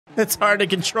It's hard to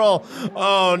control.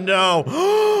 Oh, no.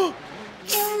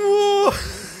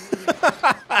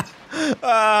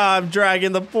 I'm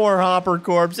dragging the poor Hopper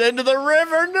corpse into the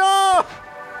river. No!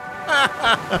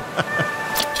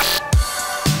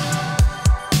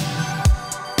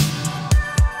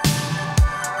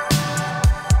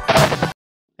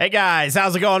 Hey guys,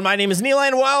 how's it going? My name is Neil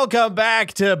and welcome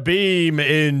back to beamng.drive.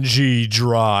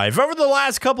 Over the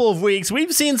last couple of weeks,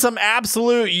 we've seen some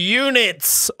absolute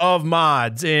units of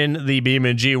mods in the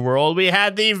beamng world. We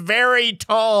had the very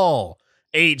tall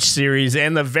H series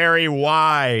and the very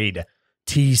wide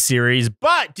T series.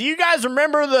 But do you guys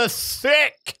remember the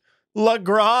thick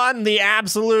Legrand, the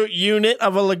absolute unit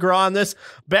of a Legrand, this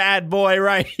bad boy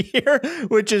right here,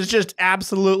 which is just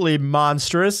absolutely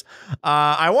monstrous?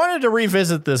 I wanted to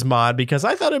revisit this mod because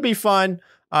I thought it'd be fun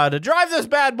to drive this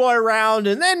bad boy around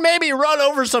and then maybe run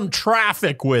over some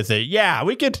traffic with it. Yeah,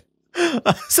 we could,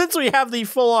 since we have the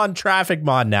full-on traffic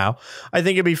mod now, I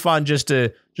think it'd be fun just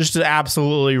to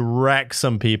absolutely wreck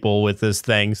some people with this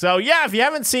thing. So yeah, if you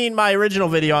haven't seen my original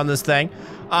video on this thing,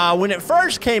 when it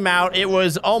first came out, it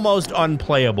was almost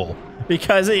unplayable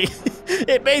because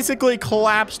it basically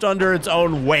collapsed under its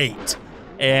own weight.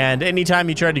 And anytime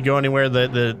you tried to go anywhere,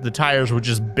 the tires would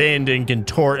just bend and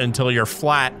contort until you're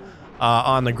flat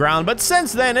on the ground. But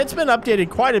since then, it's been updated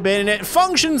quite a bit, and it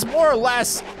functions more or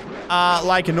less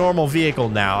like a normal vehicle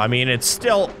now. I mean, it's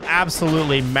still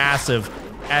absolutely massive,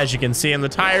 as you can see, and the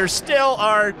tires still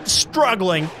are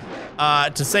struggling,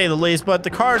 to say the least, but the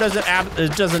car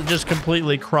doesn't just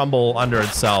completely crumble under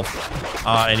itself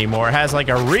anymore. It has like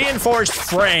a reinforced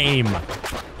frame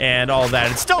and all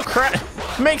that. It still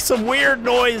makes some weird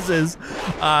noises,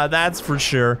 that's for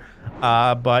sure.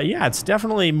 But yeah, it's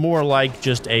definitely more like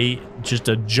just a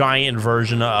giant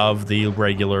version of the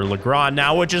regular Legrand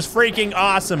now, which is freaking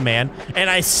awesome, man. And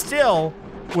I still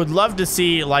would love to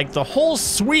see like the whole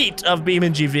suite of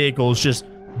beamng vehicles just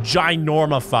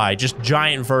ginormified, just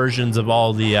giant versions of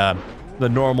all the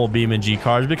normal beamng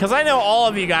cars, because I know all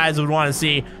of you guys would want to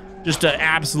see just an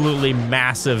absolutely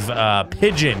massive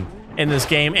pigeon in this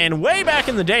game. And way back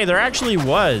in the day, there actually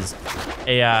was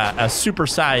a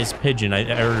supersized pigeon,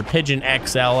 or pigeon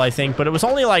XL, I think, but it was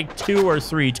only like 2 or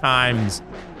 3 times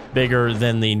bigger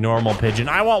than the normal pigeon.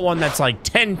 I want one that's like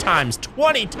 10 times,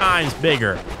 20 times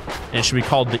bigger. And it should be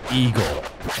called the Eagle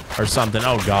or something.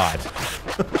 Oh God.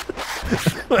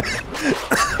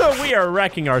 We are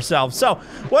wrecking ourselves. So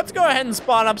let's go ahead and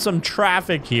spawn up some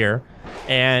traffic here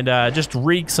and just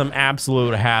wreak some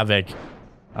absolute havoc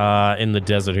in the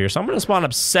desert here. So I'm going to spawn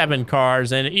up 7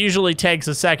 cars, and it usually takes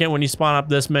a second when you spawn up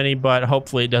this many, but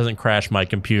hopefully it doesn't crash my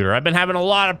computer. I've been having a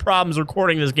lot of problems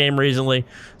recording this game recently,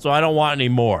 so I don't want any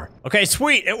more. Okay,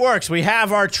 sweet, it works. We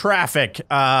have our traffic.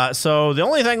 So the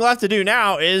only thing left to do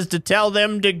now is to tell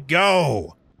them to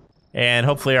go. And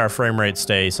hopefully our frame rates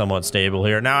stay somewhat stable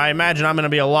here. Now, I imagine I'm going to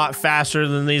be a lot faster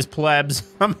than these plebs.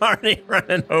 I'm already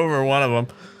running over one of them.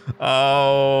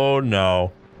 Oh,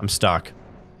 no. I'm stuck.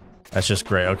 That's just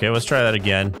great. Okay, let's try that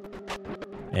again.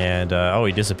 And, oh,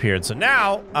 he disappeared. So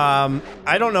now,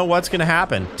 I don't know what's going to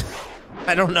happen.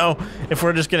 I don't know if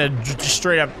we're just going to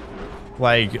straight up,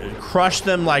 like, crush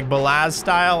them like Balaz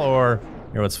style, or...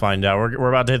 Here, let's find out. We're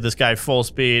about to hit this guy full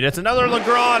speed. It's another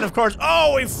Legrand, of course.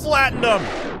 Oh, we flattened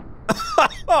him.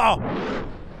 Oh,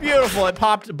 beautiful. It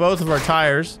popped both of our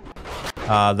tires.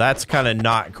 That's kind of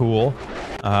not cool.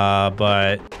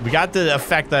 But we got the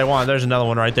effect that I want. There's another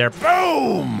one right there.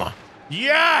 Boom!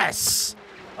 Yes!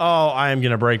 Oh, I am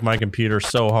going to break my computer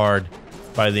so hard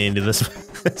by the end of this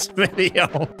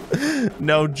video.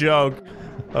 No joke.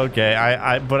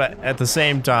 Okay, but at the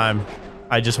same time,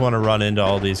 I just want to run into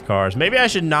all these cars. Maybe I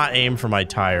should not aim for my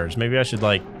tires. Maybe I should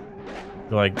like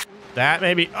that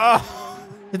maybe. Oh,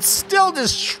 it still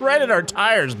just shredded our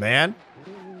tires, man.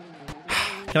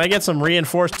 Can I get some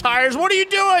reinforced tires? What are you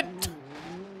doing?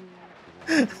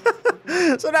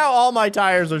 So now all my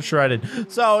tires are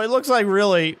shredded. So it looks like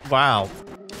really, wow.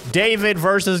 David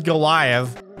versus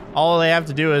Goliath. All they have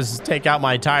to do is take out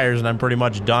my tires and I'm pretty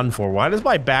much done for. Why does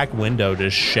my back window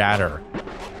just shatter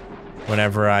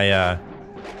whenever I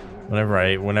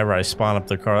spawn up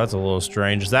the car? That's a little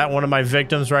strange. Is that one of my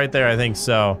victims right there? I think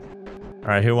so. All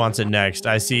right, who wants it next?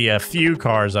 I see a few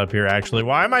cars up here, actually.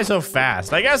 Why am I so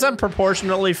fast? I guess I'm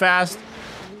proportionately fast,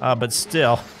 but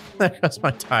still. There goes my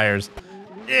tires.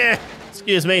 Yeah,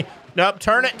 excuse me. Nope,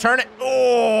 turn it, turn it.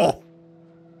 Oh!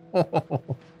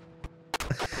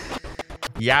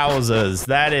 Yowzas.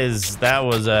 That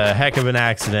was a heck of an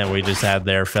accident we just had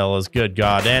there, fellas. Good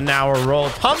God. And now we're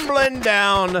tumbling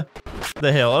down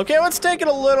the hill. Okay, let's take it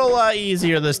a little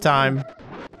easier this time.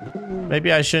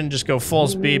 Maybe I shouldn't just go full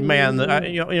speed. Man,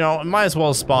 you know, I might as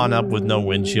well spawn up with no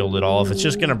windshield at all. If it's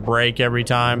just gonna break every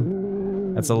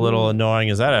time, that's a little annoying.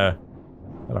 Is that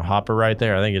a hopper right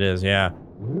there? I think it is, yeah.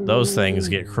 Those things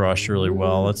get crushed really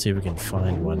well. Let's see if we can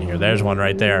find one here. There's one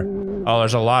right there. Oh,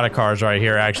 there's a lot of cars right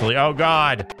here, actually. Oh,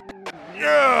 God.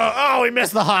 Yeah. Oh, we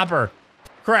missed the hopper.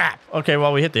 Crap. Okay,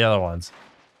 well, we hit the other ones.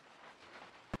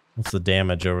 What's the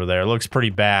damage over there? It looks pretty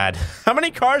bad. How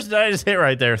many cars did I just hit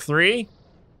right there? 3?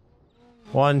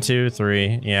 1, 2,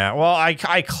 3. Yeah, well,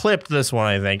 I clipped this one,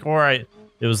 I think. Or it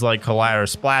was like collateral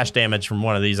splash damage from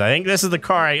one of these. I think this is the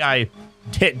car I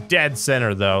hit dead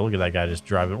center, though. Look at that guy just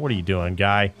driving. What are you doing,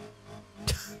 guy?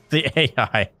 The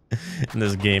AI in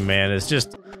this game, man, is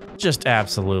just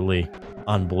absolutely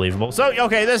unbelievable. So,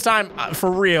 okay, this time, for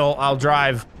real, I'll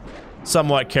drive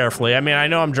somewhat carefully. I mean, I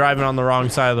know I'm driving on the wrong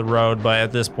side of the road, but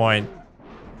at this point,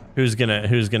 who's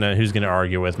gonna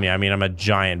argue with me? I mean, I'm a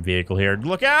giant vehicle here.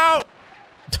 Look out!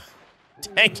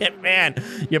 Dang it, man!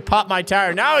 You popped my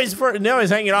tire. Now he's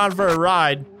hanging on for a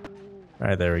ride. All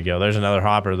right, there we go. There's another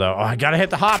hopper, though. Oh, I gotta hit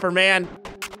the hopper, man.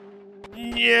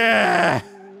 Yeah,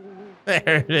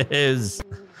 there it is.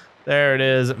 There it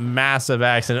is. Massive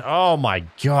accident. Oh my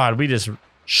God, we just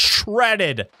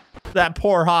shredded that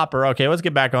poor hopper. Okay, let's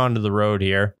get back onto the road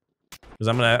here, because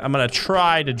I'm gonna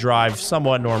try to drive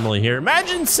somewhat normally here.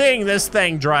 Imagine seeing this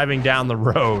thing driving down the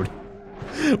road.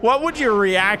 What would your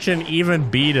reaction even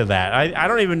be to that? I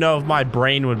don't even know if my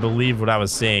brain would believe what I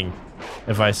was seeing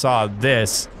if I saw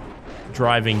this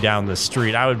driving down the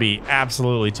street. I would be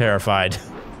absolutely terrified.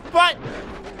 But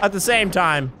at the same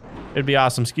time, it'd be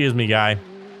awesome. Excuse me, guy.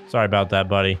 Sorry about that,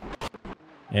 buddy.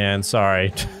 And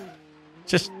sorry.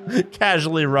 Just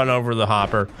casually run over the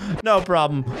hopper. No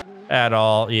problem at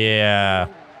all. Yeah.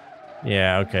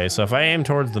 Yeah, okay. So if I aim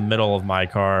towards the middle of my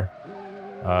car,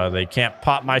 they can't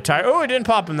pop my tire. Oh, it didn't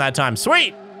pop him that time.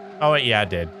 Sweet. Oh, wait, yeah, it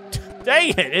did. Dang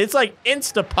it. It's like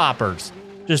insta-poppers.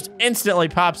 Just instantly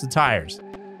pops the tires.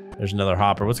 There's another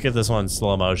hopper. Let's get this one in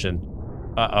slow motion.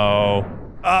 Uh-oh.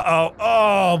 Uh-oh.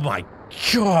 Oh, my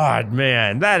God,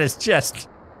 man. That is just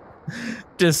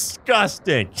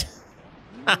disgusting.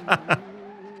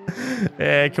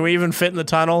 Can we even fit in the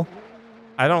tunnel?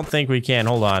 I don't think we can.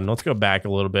 Hold on. Let's go back a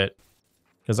little bit,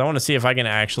 because I want to see if I can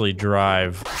actually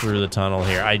drive through the tunnel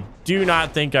here. I do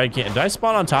not think I can. Did I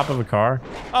spawn on top of a car?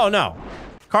 Oh, no.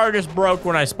 Car just broke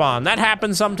when I spawned. That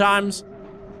happens sometimes.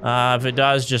 If it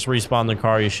does, just respawn the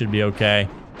car. You should be okay.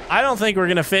 I don't think we're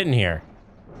going to fit in here.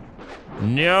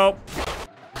 Nope.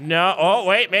 No. Oh,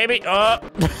 wait, maybe. Oh,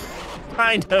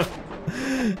 kind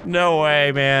of. No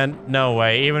way, man. No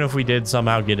way. Even if we did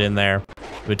somehow get in there,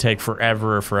 it would take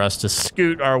forever for us to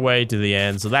scoot our way to the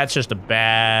end. So that's just a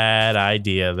bad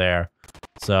idea there.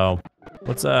 So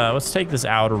let's take this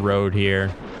outer road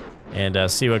here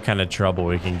and see what kind of trouble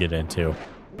we can get into.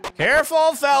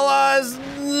 Careful, fellas.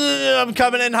 I'm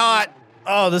coming in hot.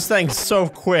 Oh, this thing's so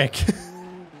quick.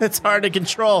 It's hard to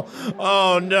control.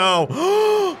 Oh,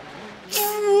 no.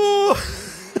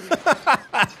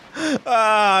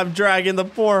 I'm dragging the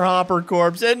poor hopper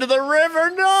corpse into the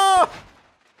river. No!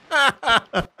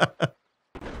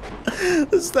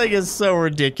 This thing is so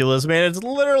ridiculous, man. It's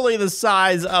literally the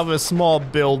size of a small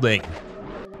building.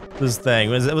 This thing.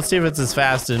 Let's see if it's as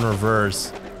fast in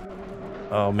reverse.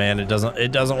 Oh man, it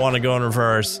doesn't want to go in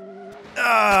reverse.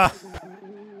 Ah!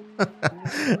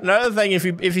 Another thing, if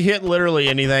you hit literally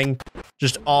anything,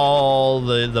 just all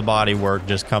the body work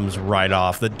just comes right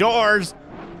off. The doors,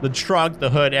 the trunk, the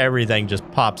hood, everything just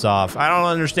pops off. I don't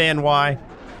understand why,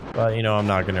 but you know, I'm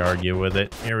not gonna argue with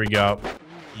it. Here we go.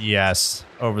 Yes,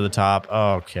 over the top.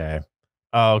 Okay.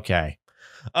 Okay.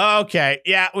 Okay.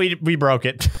 Yeah, we broke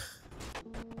it.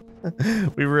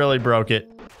 We really broke it.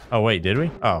 Oh, wait, did we?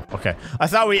 Oh, okay. I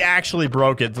thought we actually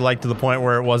broke it, like, to the point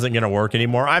where it wasn't gonna work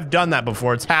anymore. I've done that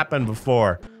before. It's happened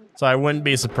before. So I wouldn't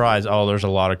be surprised. Oh, there's a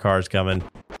lot of cars coming.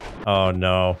 Oh,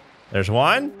 no. There's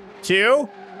 1, 2,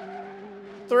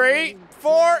 3,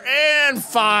 4, and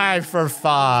 5 for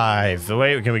 5.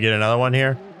 Wait, can we get another one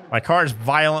here? My car's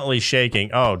violently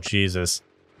shaking. Oh, Jesus.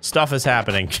 Stuff is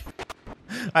happening.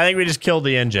 I think we just killed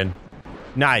the engine.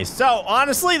 Nice. So,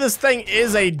 honestly, this thing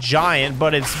is a giant,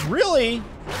 but it's really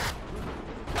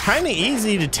kind of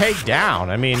easy to take down.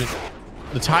 I mean,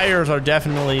 the tires are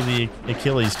definitely the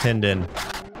Achilles tendon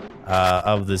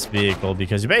of this vehicle,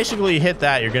 because you basically hit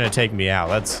that, you're going to take me out.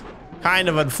 That's kind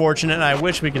of unfortunate. I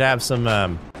wish we could have some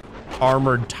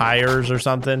armored tires or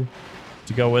something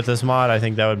to go with this mod. I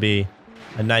think that would be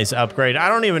a nice upgrade. I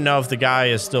don't even know if the guy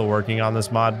is still working on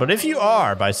this mod, but if you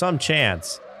are, by some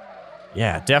chance,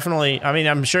 yeah, definitely. I mean,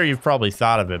 I'm sure you've probably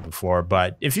thought of it before,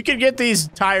 but if you could get these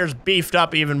tires beefed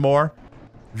up even more,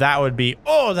 that would be,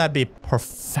 oh, that'd be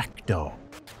perfecto.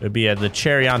 It'd be the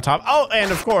cherry on top. Oh,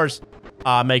 and of course,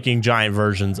 making giant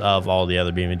versions of all the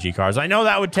other BeamNG cars. I know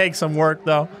that would take some work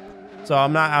though, so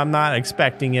I'm not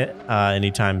expecting it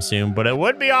anytime soon, but it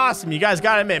would be awesome. You guys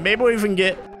gotta admit, maybe we can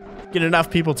get enough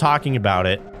people talking about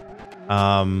it.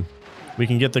 We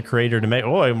can get the creator to make,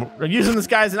 oh, I'm using this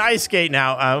guy as an ice skate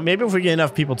now. Maybe if we get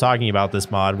enough people talking about this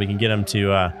mod, we can get him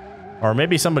to, or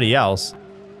maybe somebody else,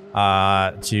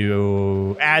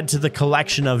 to add to the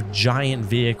collection of giant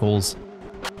vehicles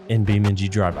in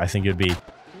beamng.drive. I think it'd be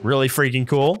really freaking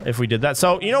cool if we did that.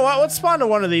 So, you know what? Let's spawn to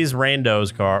one of these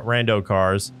rando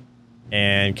cars.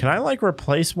 And can I, like,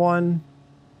 replace one?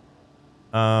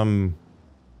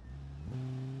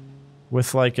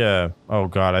 With, like, a... Oh,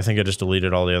 God. I think I just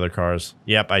deleted all the other cars.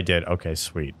 Yep, I did. Okay,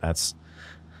 sweet. That's...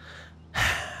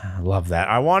 I love that.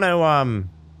 I want to,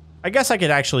 I guess I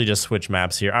could actually just switch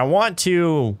maps here. I want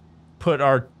to put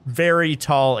our very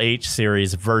tall H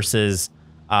series versus...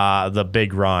 the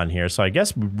big Ron here. So I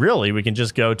guess really we can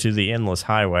just go to the endless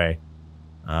highway.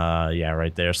 Yeah,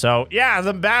 right there. So yeah,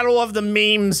 the battle of the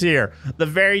memes here. The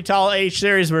very tall H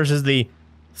series versus the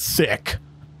thick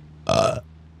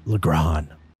Legrand.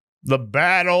 The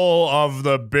battle of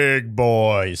the big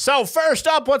boys. So first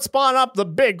up, let's spawn up the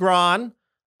big Ron.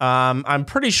 I'm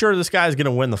pretty sure this guy's gonna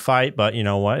win the fight, but you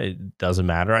know what? It doesn't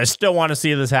matter. I still want to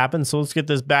see this happen. So let's get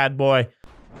this bad boy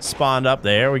spawned up.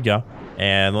 There we go.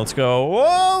 And let's go,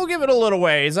 whoa, give it a little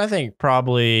ways. I think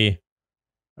probably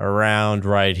around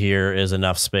right here is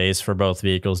enough space for both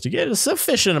vehicles to get a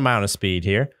sufficient amount of speed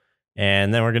here.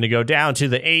 And then we're going to go down to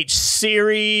the H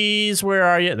series. Where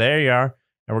are you? There you are.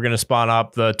 And we're going to spawn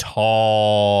up the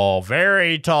tall,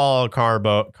 very tall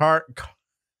cargo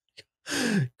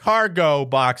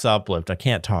box uplift. I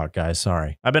can't talk, guys.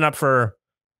 Sorry. I've been up for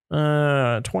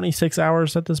 26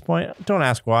 hours at this point. Don't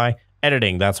ask why.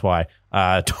 Editing, that's why.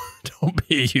 Don't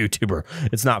be a YouTuber.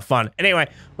 It's not fun. Anyway,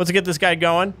 let's get this guy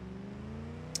going.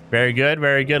 Very good,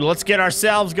 very good. Let's get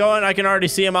ourselves going. I can already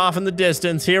see him off in the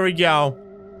distance. Here we go.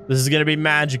 This is gonna be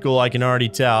magical, I can already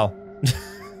tell.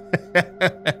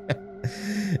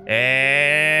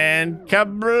 And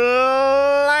kablammy!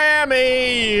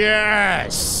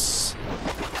 Yes!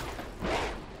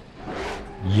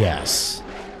 Yes.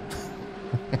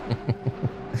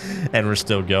 And we're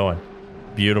still going.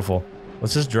 Beautiful.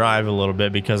 Let's just drive a little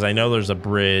bit because I know there's a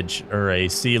bridge or a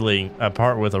ceiling, a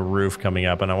part with a roof coming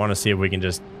up, and I want to see if we can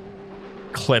just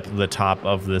clip the top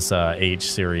of this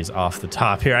H series off the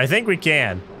top here. I think we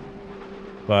can,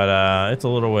 but it's a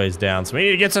little ways down, so we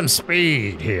need to get some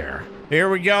speed here. Here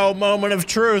we go, moment of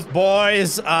truth,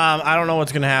 boys. I don't know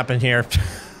what's gonna happen here.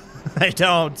 I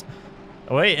don't.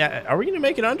 Wait, are we gonna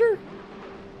make it under?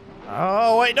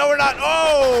 Oh wait, no, we're not.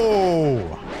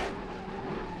 Oh.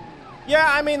 Yeah,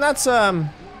 I mean, that's about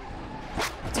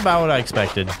what I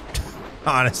expected,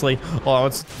 honestly. Well,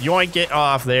 let's yoink it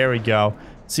off. There we go.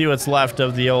 See what's left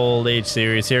of the old H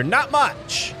series here. Not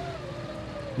much.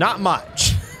 Not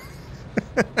much.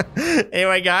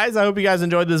 Anyway, guys, I hope you guys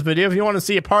enjoyed this video. If you want to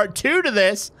see a part 2 to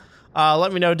this,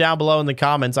 let me know down below in the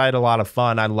comments. I had a lot of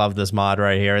fun. I love this mod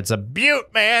right here. It's a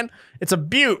beaut, man. It's a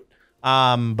beaut.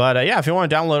 Yeah, if you want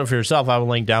to download it for yourself, I have a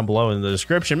link down below in the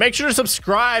description. Make sure to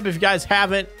subscribe if you guys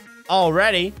haven't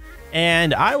already,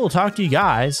 and I will talk to you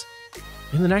guys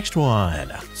in the next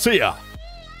one. See ya.